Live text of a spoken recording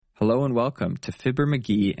Hello and welcome to Fibber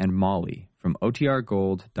McGee and Molly from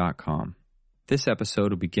OTRGold.com. This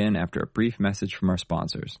episode will begin after a brief message from our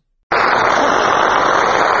sponsors. The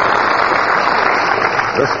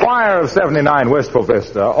Squire of 79 Wistful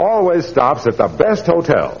Vista always stops at the best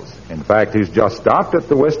hotels. In fact, he's just stopped at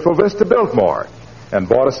the Wistful Vista Biltmore and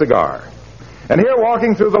bought a cigar. And here,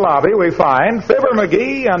 walking through the lobby, we find Fibber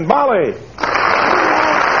McGee and Molly.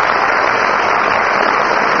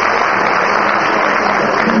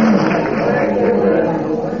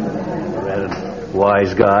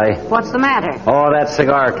 Wise guy. What's the matter? Oh, that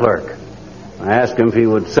cigar clerk. I asked him if he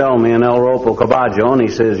would sell me an El Ropo Caballo, and he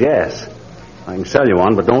says yes. I can sell you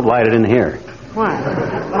one, but don't light it in here. What?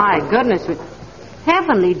 My goodness.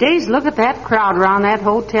 Heavenly days, look at that crowd around that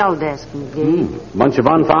hotel desk, McGee. Bunch of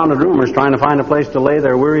unfounded rumors trying to find a place to lay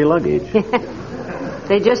their weary luggage.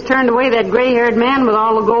 They just turned away that gray-haired man with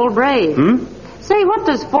all the gold braid. Say, what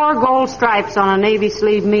does 4 gold stripes on a navy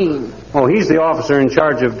sleeve mean? Oh, he's the officer in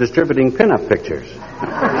charge of distributing pinup pictures.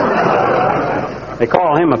 They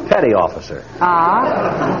call him a petty officer.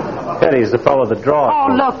 Ah? Petty's the fellow that draws. Oh,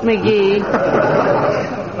 look, McGee.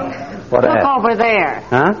 What Look at? over there.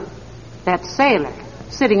 Huh? That sailor,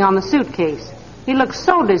 sitting on the suitcase. He looks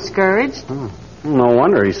so discouraged. Oh, no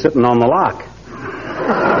wonder he's sitting on the lock.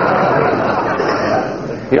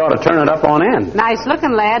 He ought to turn it up on end.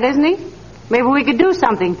 Nice-looking lad, isn't he? Maybe we could do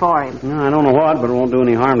something for him. I don't know what, but it won't do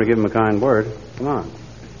any harm to give him a kind word. Come on.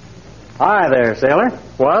 Hi there, sailor.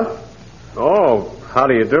 What? Oh, how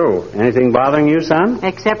do you do? Anything bothering you, son?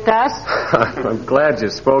 Except us? I'm glad you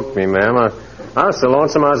spoke to me, ma'am. I was so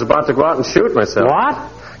lonesome I was about to go out and shoot myself.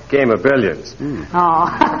 What? Game of billiards. Oh.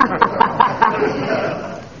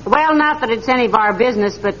 Well, not that it's any of our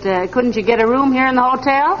business, but couldn't you get a room here in the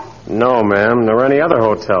hotel? No, ma'am, nor any other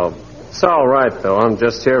hotel. It's all right, though. I'm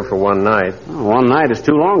just here for one night. Oh, one night is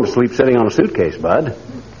too long to sleep sitting on a suitcase, Bud.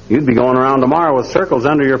 You'd be going around tomorrow with circles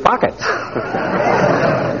under your pockets.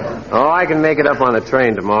 Oh, I can make it up on the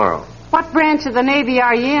train tomorrow. What branch of the Navy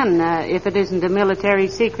are you in, if it isn't a military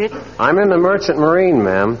secret? I'm in the Merchant Marine,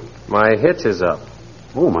 ma'am. My hitch is up.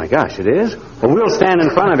 Oh, my gosh, it is? Well, we'll stand in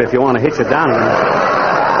front of it if you want to hitch it down.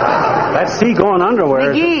 That's seagoing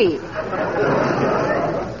underwear. McGee.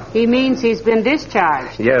 He means he's been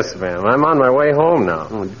discharged. Yes, ma'am. I'm on my way home now.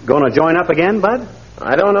 Oh, going to join up again, Bud?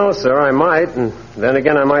 I don't know, sir. I might. And then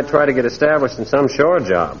again, I might try to get established in some shore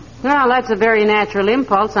job. Well, that's a very natural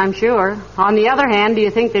impulse, I'm sure. On the other hand, do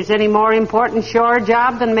you think there's any more important shore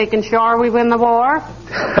job than making sure we win the war?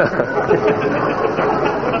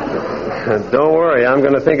 Don't worry. I'm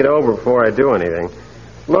going to think it over before I do anything.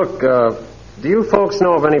 Look, do you folks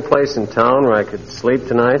know of any place in town where I could sleep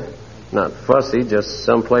tonight? Not fussy, just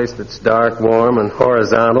someplace that's dark, warm, and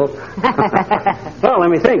horizontal. Well, let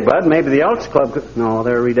me think, Bud. Maybe the Elks Club could... No,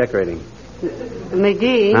 they're redecorating.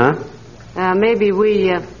 McGee? Huh? Maybe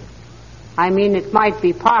we... it might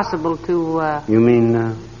be possible to... You mean,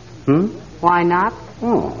 Why not?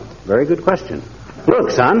 Oh, very good question.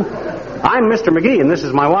 Look, son, I'm Mr. McGee, and this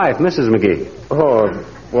is my wife, Mrs. McGee. Oh,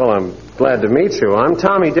 well, I'm glad to meet you. I'm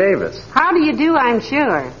Tommy Davis. How do you do, I'm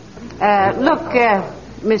sure. Look,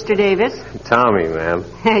 Mr. Davis. Tommy, ma'am.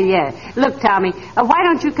 Yeah. Look, Tommy, why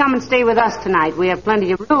don't you come and stay with us tonight? We have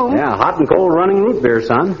plenty of room. Yeah, hot and cold running root beer,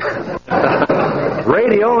 son.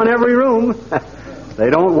 Radio in every room.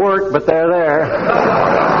 They don't work, but they're there.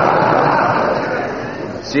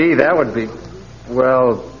 Gee, that would be...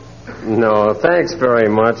 Well, no, thanks very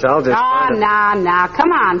much. I'll just... No.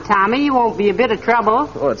 Come on, Tommy. You won't be a bit of trouble.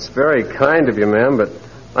 Oh, it's very kind of you, ma'am, but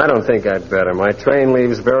I don't think I'd better. My train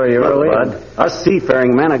leaves very early. Bud, us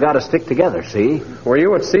seafaring men have got to stick together, see? Were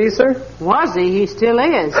you at sea, sir? Was he? He still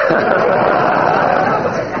is.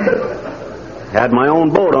 Had my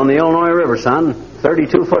own boat on the Illinois River, son.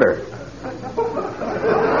 32-footer.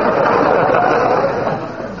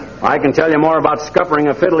 I can tell you more about scuppering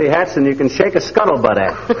a fiddly hats than you can shake a scuttlebutt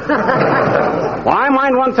at. Well, I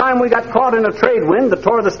mind one time we got caught in a trade wind that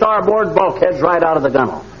tore the starboard bulkheads right out of the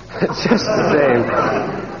gunnel. Just the same.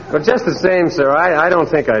 But just the same, sir, I don't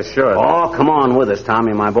think I should. Oh, come on with us,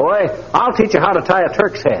 Tommy, my boy. I'll teach you how to tie a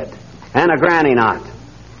Turk's head and a granny knot.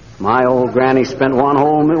 My old granny spent one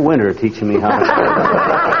whole winter teaching me how to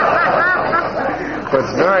Well,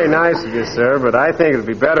 it's very nice of you, sir, but I think it'd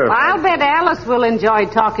be better if... I'll bet Alice will enjoy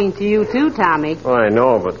talking to you, too, Tommy. Oh, I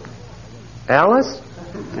know, but... Alice?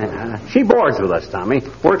 She boards with us, Tommy.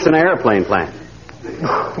 Works in an airplane plant.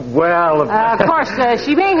 Well... Of course,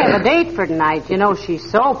 she may have a date for tonight. You know, she's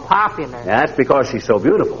so popular. Yeah, that's because she's so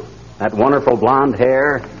beautiful. That wonderful blonde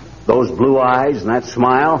hair, those blue eyes, and that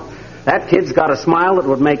smile. That kid's got a smile that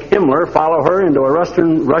would make Himmler follow her into a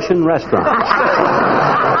Russian restaurant.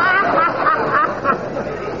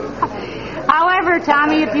 whatever,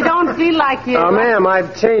 Tommy, if you don't feel like you... Ma'am,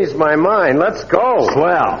 I've changed my mind. Let's go.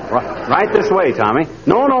 Swell. Right this way, Tommy.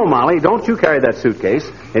 No, Molly, don't you carry that suitcase.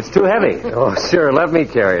 It's too heavy. Oh, sure. Let me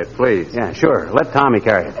carry it, please. Yeah, sure. Let Tommy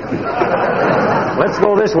carry it. Let's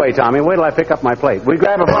go this way, Tommy. Wait till I pick up my plate. We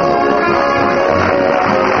grab a...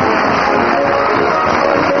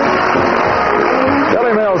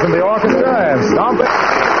 Billy Mills and the orchestra and stomping.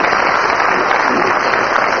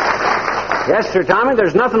 Yes, sir, Tommy,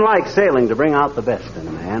 there's nothing like sailing to bring out the best in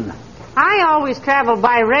a man. I always travel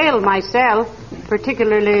by rail myself,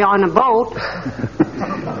 particularly on a boat.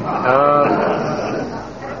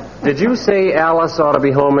 Did you say Alice ought to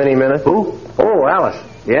be home any minute? Who? Oh, Alice.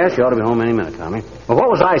 Yes, she ought to be home any minute, Tommy. Well, what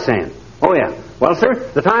was I saying? Oh, yeah. Well, sir,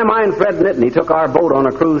 the time I and Fred Nittany took our boat on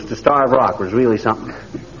a cruise to Starved Rock was really something.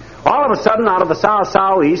 All of a sudden, out of the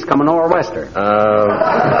south-southeast come a nor'wester.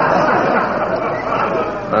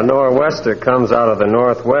 A nor'wester comes out of the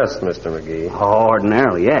northwest, Mr. McGee. Oh,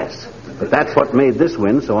 ordinarily, yes. But that's what made this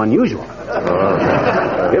wind so unusual.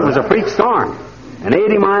 It was a freak storm, an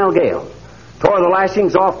 80-mile gale. Tore the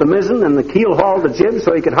lashings off the mizzen and the keel hauled the jib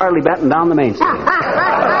so he could hardly batten down the mainstay.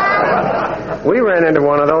 We ran into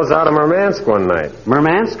one of those out of Murmansk one night.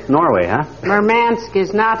 Murmansk? Norway, huh? Murmansk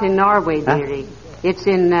is not in Norway, dearie. It's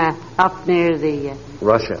in up near the...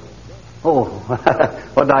 Russia. Oh,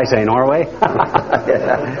 what did I say, Norway?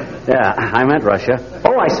 Yeah, I meant Russia.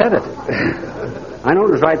 Oh, I said it. I know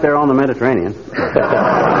it was right there on the Mediterranean.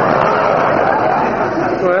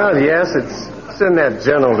 Well, yes, it's in that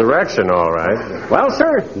general direction, all right. Well,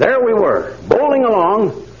 sir, there we were, bowling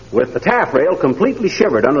along with the taffrail completely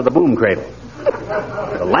shivered under the boom cradle.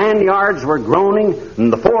 The land yards were groaning,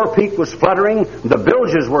 and the forepeak was fluttering, the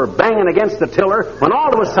bilges were banging against the tiller, when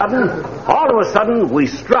all of a sudden, we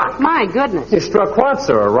struck. My goodness. You struck what,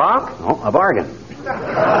 sir, a rock? Oh, a bargain.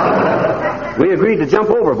 We agreed to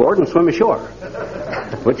jump overboard and swim ashore,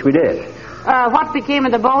 which we did. What became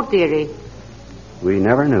of the boat, dearie? We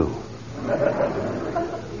never knew.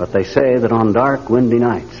 But they say that on dark, windy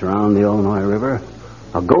nights around the Illinois River,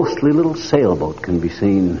 a ghostly little sailboat can be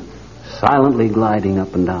seen silently gliding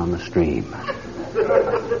up and down the stream,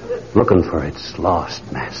 looking for its lost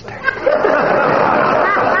master.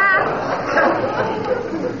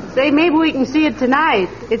 Say, maybe we can see it tonight.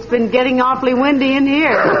 It's been getting awfully windy in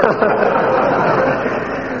here.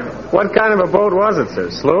 What kind of a boat was it, sir?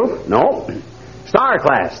 Sloop? No. Star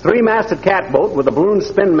class, 3-masted catboat with a balloon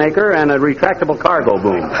spin maker and a retractable cargo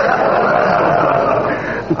boom.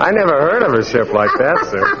 I never heard of a ship like that,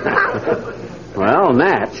 sir. Well,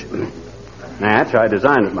 Natch, I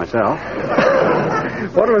designed it myself.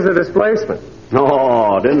 What was the displacement?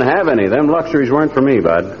 No, didn't have any. Them luxuries weren't for me,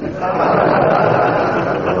 bud.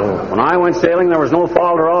 When I went sailing, there was no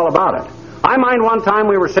fault at all about it. I mind one time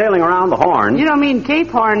we were sailing around the Horn. You don't mean Cape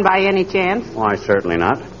Horn by any chance? Why, certainly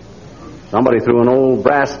not. Somebody threw an old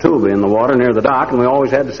brass tube in the water near the dock, and we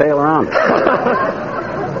always had to sail around it.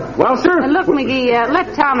 Well, sir... Look, McGee,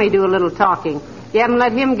 let Tommy do a little talking. You haven't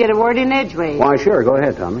let him get a word in edgeways. Why, sure. Go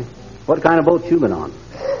ahead, Tommy. What kind of boat you been on?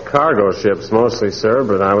 Cargo ships mostly, sir,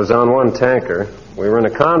 but I was on one tanker. We were in a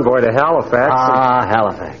convoy to Halifax. Ah,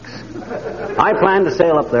 Halifax. I planned to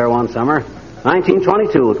sail up there one summer.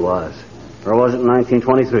 1922 it was. Or was it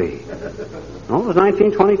 1923? No, it was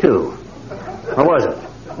 1922. Or was it?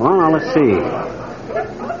 Well, now, let's see.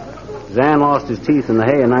 Zan lost his teeth in the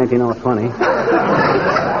hay in 1920.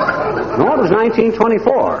 No, it was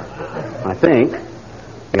 1924, I think.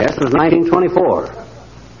 Yes, it was 1924.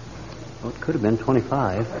 Well, it could have been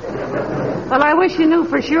 25. Well, I wish you knew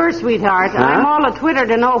for sure, sweetheart. Huh? I'm all a twitter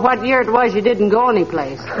to know what year it was you didn't go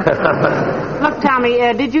anyplace. Look, Tommy,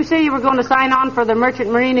 did you say you were going to sign on for the Merchant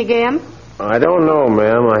Marine again? I don't know,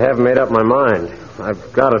 ma'am. I haven't made up my mind.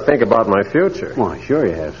 I've got to think about my future. Why, sure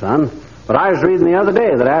you have, son. But I was reading the other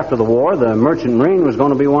day that after the war, the Merchant Marine was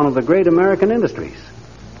going to be one of the great American industries.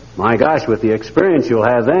 My gosh, with the experience you'll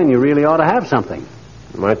have then, you really ought to have something.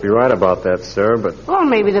 You might be right about that, sir, but... Well,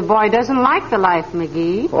 maybe the boy doesn't like the life,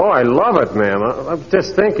 McGee. Oh, I love it, ma'am. I was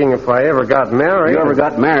just thinking if I ever got married... If you ever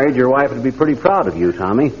got married, your wife would be pretty proud of you,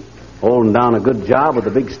 Tommy. Holding down a good job with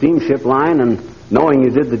a big steamship line and knowing you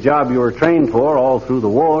did the job you were trained for all through the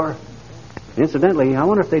war. Incidentally, I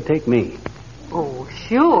wonder if they'd take me. Oh,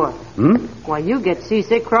 sure. Why, you get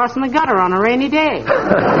seasick crossing the gutter on a rainy day.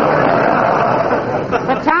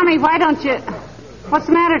 But, Tommy, why don't you... What's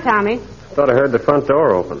the matter, Tommy? Thought I heard the front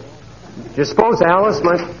door open. Do you suppose Alice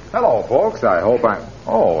might... Hello, folks. I hope I'm...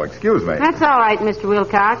 Oh, excuse me. That's all right, Mr.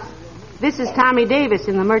 Wilcox. This is Tommy Davis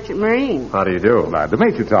in the Merchant Marine. How do you do? Glad to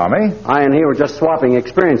meet you, Tommy. I and he were just swapping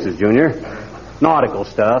experiences, Junior. Nautical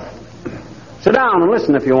stuff. Sit down and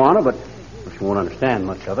listen if you want to, but You won't understand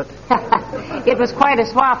much of it. It was quite a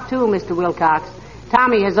swap, too, Mr. Wilcox.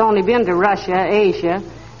 Tommy has only been to Russia, Asia,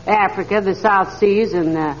 Africa, the South Seas,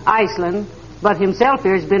 and Iceland. But himself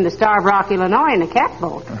here has been to Starved Rock, Illinois in a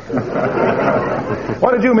catboat.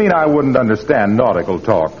 What did you mean I wouldn't understand nautical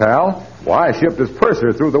talk, pal? Why, I shipped as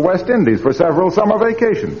purser through the West Indies for several summer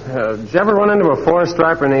vacations. Did you ever run into a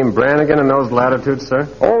four-striper named Brannigan in those latitudes, sir?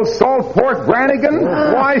 Old Salt Pork Brannigan?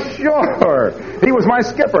 Why, sure. He was my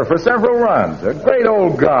skipper for several runs. A great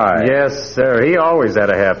old guy. Yes, sir. He always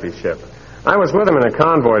had a happy ship. I was with him in a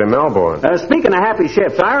convoy to Melbourne. Speaking of happy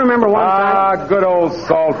ships, I remember one time... Good old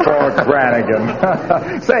Salt Pork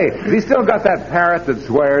Brannigan. Say, has he still got that parrot that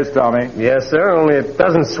swears, Tommy? Yes, sir, only it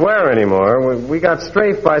doesn't swear anymore. We got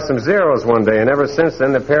strafed by some Zeros one day, and ever since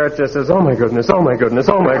then the parrot just says, "Oh, my goodness, oh, my goodness,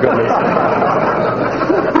 oh, my goodness."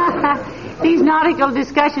 These nautical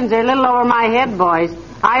discussions are a little over my head, boys.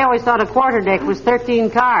 I always thought a quarterdeck was 13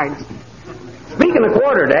 cards. Speaking of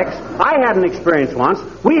quarterdecks, I had an experience once.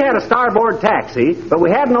 We had a starboard taxi, but we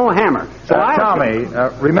had no hammer. So Tommy,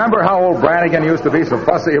 remember how old Brannigan used to be so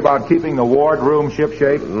fussy about keeping the wardroom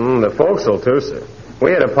shipshape? The forecastle, too, sir.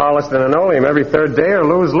 We had to polish the linoleum every third day or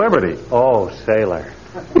lose liberty. Oh, sailor.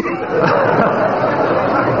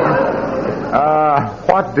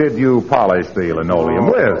 What did you polish the linoleum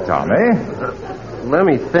with, Tommy? Let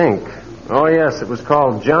me think. Oh, yes, it was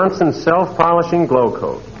called Johnson Self-Polishing Glow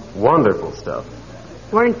Coat. Wonderful stuff.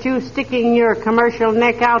 Weren't you sticking your commercial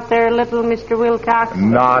neck out there a little, Mr. Wilcox?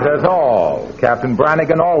 Not at all. Captain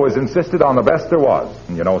Brannigan always insisted on the best there was.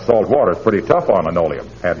 And you know, salt water's pretty tough on linoleum.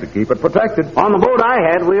 Had to keep it protected. On the boat I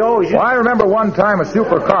had, we always used... Well, I remember one time a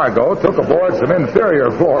supercargo took aboard some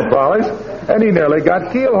inferior floor polish, and he nearly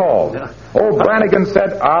got keel-hauled. Old Brannigan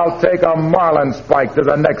said, "I'll take a marlin spike to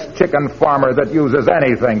the next chicken farmer that uses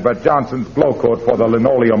anything but Johnson's glow coat for the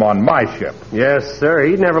linoleum on my ship." Yes, sir.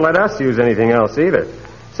 He'd never let us use anything else either.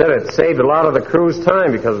 Said it saved a lot of the crew's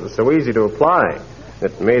time because it was so easy to apply.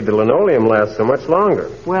 It made the linoleum last so much longer.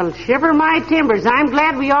 Well, shiver my timbers. I'm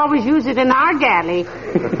glad we always use it in our galley.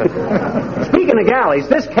 Speaking of galleys,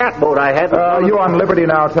 this catboat I had... You on liberty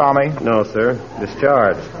now, Tommy? No, sir.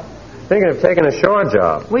 Discharged. Thinking of taking a shore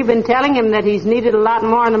job. We've been telling him that he's needed a lot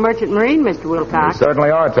more in the Merchant Marine, Mr. Wilcox. You certainly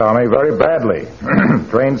are, Tommy, very badly.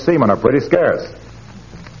 Trained seamen are pretty scarce.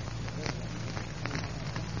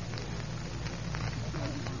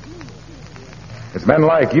 It's men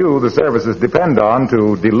like you the services depend on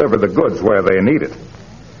to deliver the goods where they need it.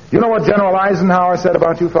 You know what General Eisenhower said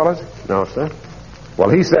about you fellas? No, sir. Well,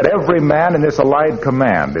 he said every man in this Allied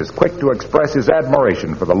command is quick to express his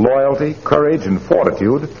admiration for the loyalty, courage, and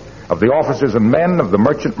fortitude of the officers and men of the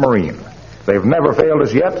Merchant Marine. They've never failed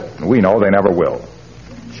us yet, and we know they never will.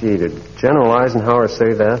 Gee, did General Eisenhower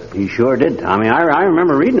say that? He sure did, Tommy. I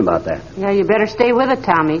remember reading about that. Yeah, you better stay with it,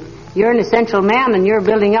 Tommy. You're an essential man, and you're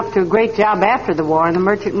building up to a great job after the war in the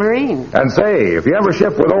Merchant Marine. And say, if you ever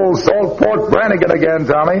ship with old Salt Pork Brannigan again,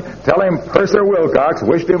 Tommy, tell him Purser Wilcox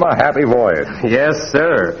wished him a happy voyage. Yes,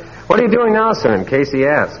 sir. What are you doing now, sir, in case he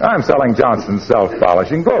asks? I'm selling Johnson's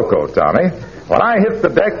self-polishing glow coat, Tommy. When I hit the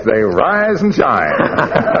deck, they rise and shine.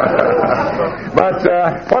 But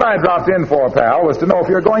what I dropped in for, pal, was to know if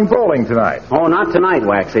you're going bowling tonight. Oh, not tonight,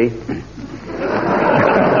 Waxy.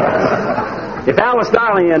 If Alice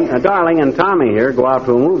Darling and Tommy here go out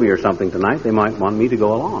to a movie or something tonight, they might want me to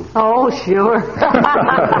go along. Oh, sure.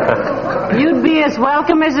 You'd be as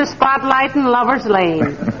welcome as a spotlight in Lover's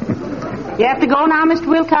Lane. You have to go now, Mr.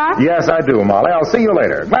 Wilcox? Yes, I do, Molly. I'll see you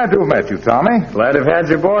later. Glad to have met you, Tommy. Glad to have had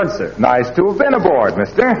you aboard, sir. Nice to have been aboard,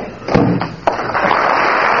 mister.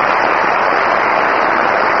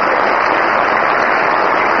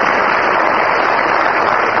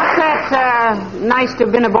 What's that nice to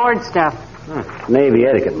have been aboard stuff? Navy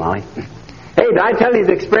etiquette, Molly. Hey, did I tell you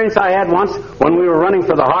the experience I had once when we were running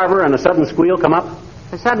for the harbor and a sudden squeal come up?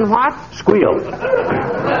 A sudden what? Squeal.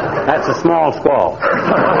 That's a small squall.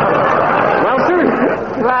 Well, sir.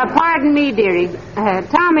 Pardon me, dearie.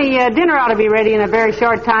 Tommy, dinner ought to be ready in a very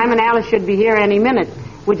short time, and Alice should be here any minute.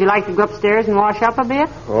 Would you like to go upstairs and wash up a bit?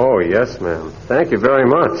 Oh, yes, ma'am. Thank you very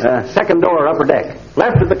much. Second door, upper deck.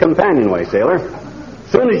 Left of the companionway, sailor.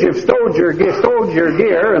 Soon as you've stowed your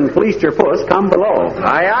gear and fleeced your puss, come below.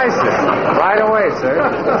 Aye, sir. Right away, sir.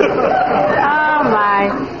 Oh, my.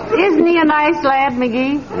 Isn't he a nice lad,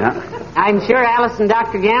 McGee? Yeah. I'm sure Alice and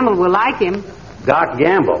Dr. Gamble will like him. Doc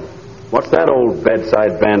Gamble. What's that old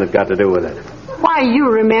bedside bandit got to do with it? Why, you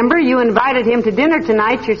remember you invited him to dinner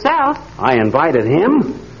tonight yourself. I invited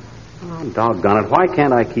him? Oh, doggone it. Why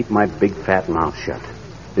can't I keep my big fat mouth shut?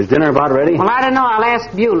 Is dinner about ready? Well, I don't know. I'll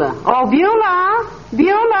ask Beulah. Oh, Beulah!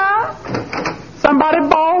 Beulah! Somebody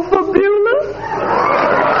bawl for Beulah?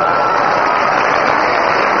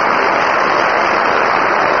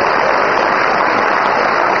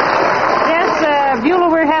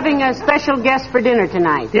 a special guest for dinner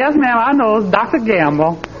tonight. Yes, ma'am, I know. It's Dr.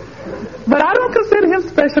 Gamble. But I don't consider him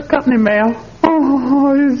special company, ma'am.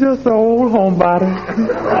 Oh, he's just an old homebody.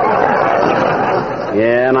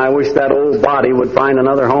 Yeah, and I wish that old body would find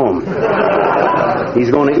another home. He's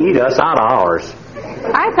going to eat us out of ours.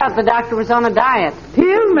 I thought the doctor was on a diet. He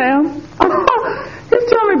is, ma'am. He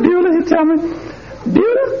tell me, Beulah,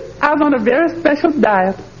 I was on a very special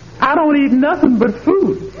diet. I don't eat nothing but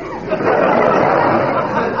food.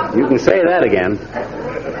 You can say that again.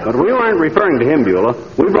 But we weren't referring to him, Beulah.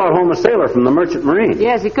 We brought home a sailor from the Merchant Marine.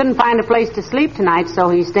 Yes, he couldn't find a place to sleep tonight, so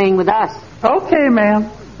he's staying with us. Okay, ma'am.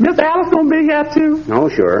 Miss Alice gonna be here, too? Oh,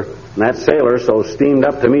 sure. And that sailor so steamed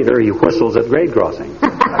up to meet her, he whistles at grade crossing.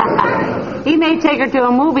 He may take her to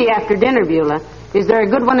a movie after dinner, Beulah. Is there a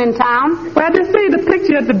good one in town? Well, they say the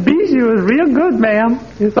picture at the Bijou is real good, ma'am.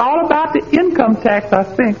 It's all about the income tax, I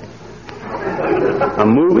think. A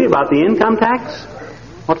movie about the income tax?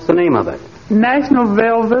 What's the name of it? National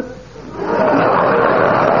Velvet.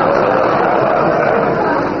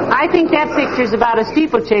 I think that picture's about a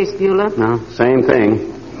steeplechase, Beulah. No, same thing.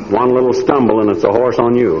 One little stumble and it's a horse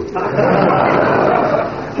on you.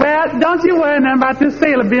 Well, don't you worry now about this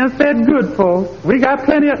sailor being fed good, folks. We got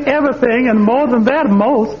plenty of everything and more than that,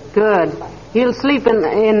 most. Good. He'll sleep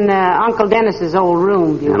in Uncle Dennis's old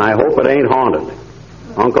room, Beulah. And I hope it ain't haunted.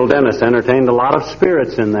 Uncle Dennis entertained a lot of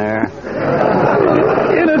spirits in there.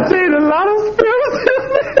 Entertained a lot of spirits in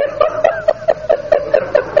there.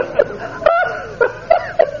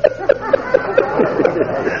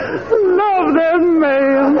 Love that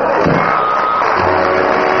man.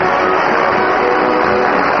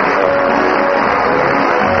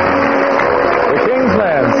 The King's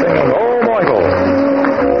Men singing "Oh Michael."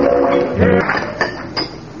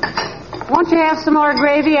 Won't you have some more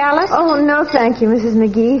gravy, Alice? Oh, no, thank you, Mrs.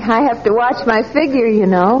 McGee. I have to watch my figure, you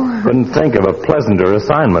know. Couldn't think of a pleasanter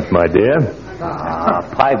assignment, my dear.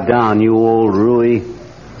 Pipe down, you old Rui.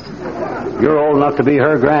 You're old enough to be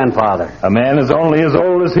her grandfather. A man is only as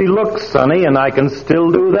old as he looks, Sonny, and I can still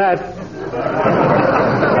do that.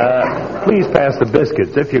 Please pass the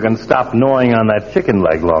biscuits if you can stop gnawing on that chicken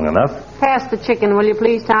leg long enough. Pass the chicken, will you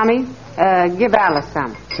please, Tommy? Give Alice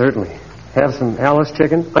some. Certainly. Have some Alice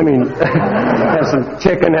chicken? Have some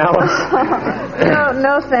chicken, Alice?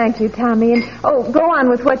 No, thank you, Tommy. And, go on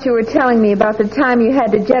with what you were telling me about the time you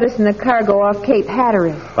had to jettison the cargo off Cape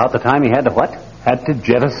Hatteras. About the time you had to what? Had to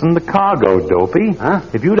jettison the cargo, Dopey. Huh?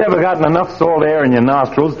 If you'd ever gotten enough salt air in your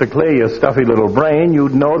nostrils to clear your stuffy little brain,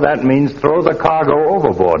 you'd know that means throw the cargo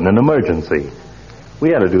overboard in an emergency. We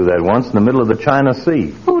had to do that once in the middle of the China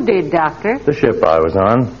Sea. Who did, Doctor? The ship I was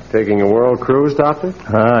on. Taking a world cruise, Doctor?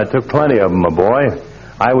 I took plenty of them, my boy.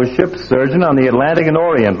 I was ship's surgeon on the Atlantic and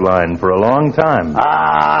Orient line for a long time.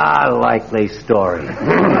 Ah, likely story.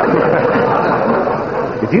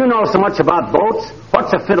 If you know so much about boats,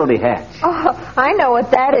 what's a fiddly hatch? Oh, I know what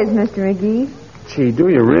that is, Mr. McGee. Gee, do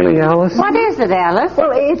you really, Alice? What is it, Alice?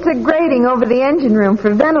 Well, it's a grating over the engine room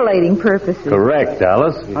for ventilating purposes. Correct,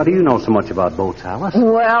 Alice. How do you know so much about boats, Alice?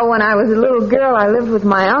 Well, when I was a little girl, I lived with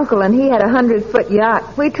my uncle, and he had a 100-foot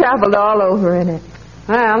yacht. We traveled all over in it.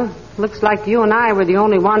 Well, looks like you and I were the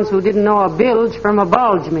only ones who didn't know a bilge from a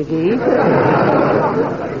bulge, McGee.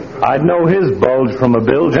 I'd know his bulge from a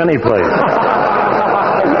bilge anyplace.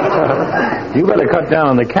 You better cut down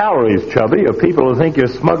on the calories, Chubby, or people will think you're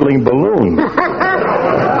smuggling balloons.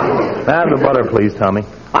 Have the butter, please, Tommy.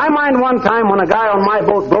 I mind one time when a guy on my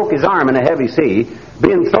boat broke his arm in a heavy sea,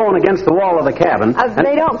 being thrown against the wall of the cabin.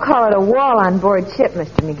 They don't call it a wall on board ship,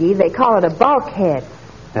 Mr. McGee. They call it a bulkhead.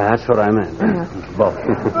 Yeah, that's what I meant. Both.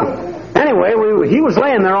 Anyway, he was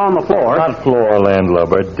laying there on the floor. Not floor,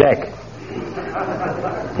 landlubber, deck.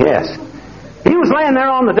 Yes. He was laying there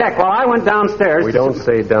on the deck while I went downstairs. We don't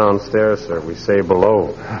say downstairs, sir. We say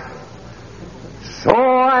below. So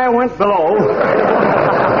I went below.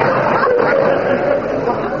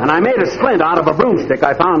 And I made a splint out of a broomstick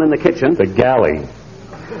I found in the kitchen. The galley.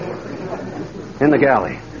 In the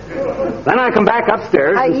galley. Then I come back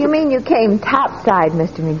upstairs. You mean you came topside,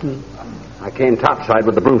 Mr. McGee? I came topside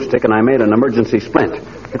with the broomstick and I made an emergency splint.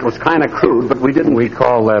 It was kind of crude, but we didn't... We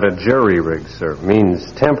call that a jury rig, sir.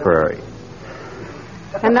 Means temporary.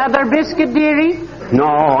 Another biscuit, dearie? No,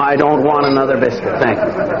 I don't want another biscuit, thank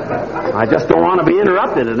you. I just don't want to be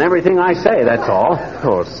interrupted in everything I say, that's all.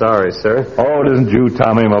 Oh, sorry, sir. Oh, it isn't you,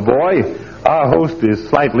 Tommy, my boy. Our host is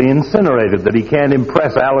slightly incinerated that he can't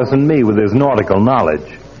impress Alice and me with his nautical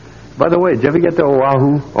knowledge. By the way, did you ever get to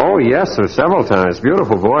Oahu? Oh, yes, sir, several times.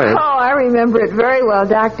 Beautiful voyage. Oh, I remember it very well,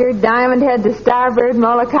 Doctor. Diamond Head to starboard,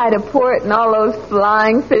 Molokai to port, and all those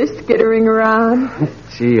flying fish skittering around.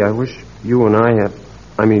 Gee, I wish you and I had...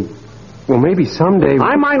 Well, maybe someday...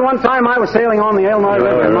 I mind one time I was sailing on the Illinois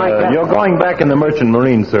River in my cat. You're going back in the Merchant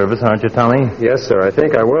Marine Service, aren't you, Tommy? Yes, sir, I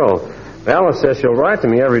think I will. Alice says she'll write to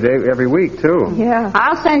me every week, too. Yeah.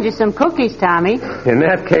 I'll send you some cookies, Tommy. In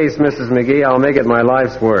that case, Mrs. McGee, I'll make it my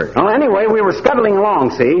life's work. Well, anyway, we were scuttling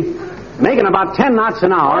along, see? Making about 10 knots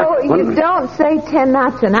an hour. Oh, you don't say 10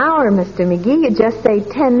 knots an hour, Mr. McGee. You just say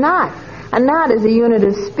 10 knots. A knot is a unit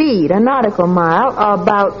of speed. A nautical mile,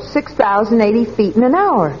 about 6,080 feet in an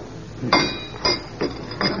hour.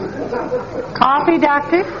 Coffee,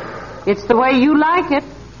 Doctor? It's the way you like it.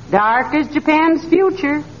 Dark as Japan's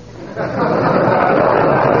future.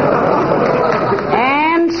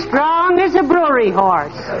 And strong as a brewery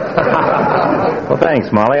horse. Well,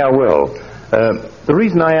 thanks, Molly. I will. The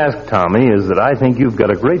reason I asked Tommy is that I think you've got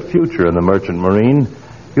a great future in the Merchant Marine.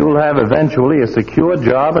 You'll have eventually a secure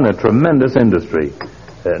job in a tremendous industry.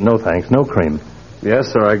 No thanks, no cream. Yes,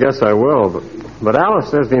 sir, I guess I will. But Alice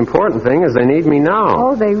says the important thing is they need me now.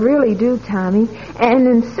 Oh, they really do, Tommy. And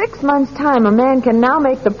in 6 months' time, a man can now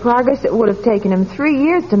make the progress it would have taken him 3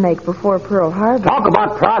 years to make before Pearl Harbor. Talk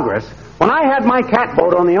about progress. When I had my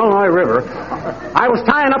catboat on the Illinois River, I was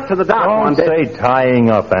tying up to the dock one Don't day. say tying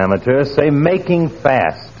up, amateur. Say making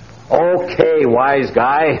fast. Okay, wise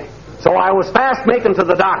guy. So I was fast making to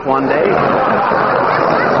the dock one day.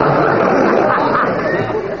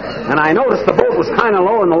 And I noticed the boat was kind of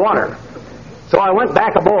low in the water. So I went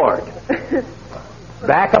back aboard.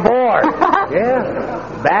 Back aboard.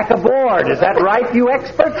 Yeah. Back aboard. Is that right, you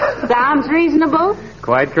expert? Sounds reasonable.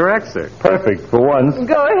 Quite correct, sir. Perfect for once.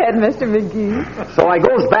 Go ahead, Mr. McGee. So I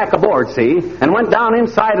goes back aboard, see, and went down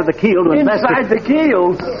inside of the keel to Inside the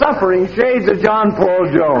keel, suffering shades of John Paul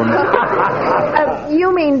Jones.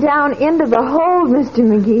 You mean down into the hold, Mr.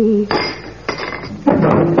 McGee.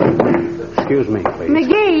 Excuse me, please.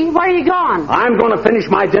 McGee, where are you going? I'm going to finish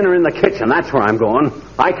my dinner in the kitchen. That's where I'm going.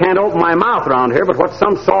 I can't open my mouth around here, but what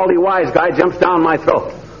some salty wise guy jumps down my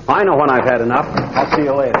throat. I know when I've had enough. I'll see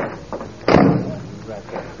you later.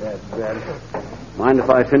 Mind if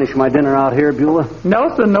I finish my dinner out here, Beulah? No,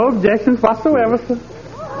 sir, no objections whatsoever, sir.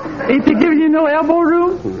 Ain't they giving you no elbow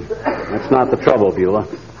room? That's not the trouble, Beulah.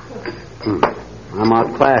 I'm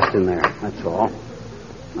outclassed in there, that's all.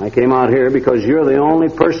 I came out here because you're the only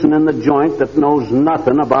person in the joint that knows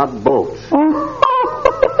nothing about boats.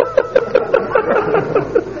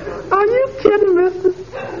 Are you kidding, mister?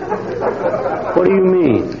 What do you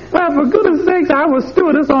mean? Well, for goodness sakes, I was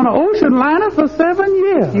stewardess on an ocean liner for 7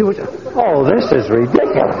 years. Oh, this is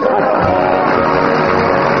ridiculous.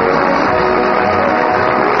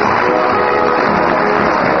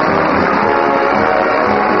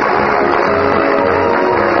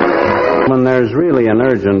 When there's really an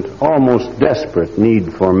urgent, almost desperate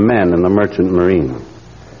need for men in the Merchant Marine.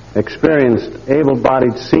 Experienced,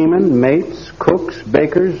 able-bodied seamen, mates, cooks,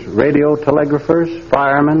 bakers, radio telegraphers,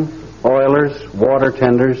 firemen, oilers, water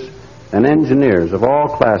tenders, and engineers of all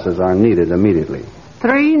classes are needed immediately.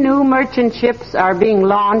 3 new merchant ships are being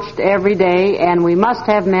launched every day, and we must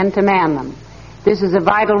have men to man them. This is a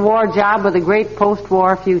vital war job with a great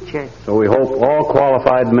post-war future. So we hope all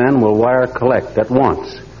qualified men will wire collect at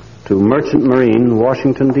once to Merchant Marine,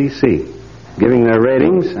 Washington, D.C., giving their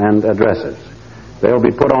ratings and addresses. They'll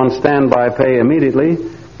be put on standby pay immediately,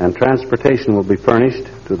 and transportation will be furnished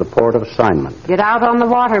to the port of assignment. Get out on the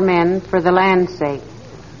water, men, for the land's sake.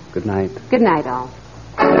 Good night. Good night, all.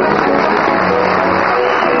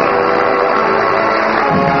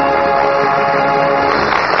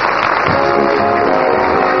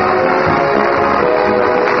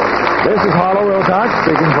 This is Harlow Wilcox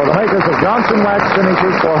speaking for the makers of Johnson Wax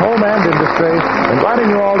Finishes for Home and Industry, inviting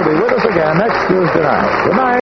you all to be with us again next Tuesday night. Good night.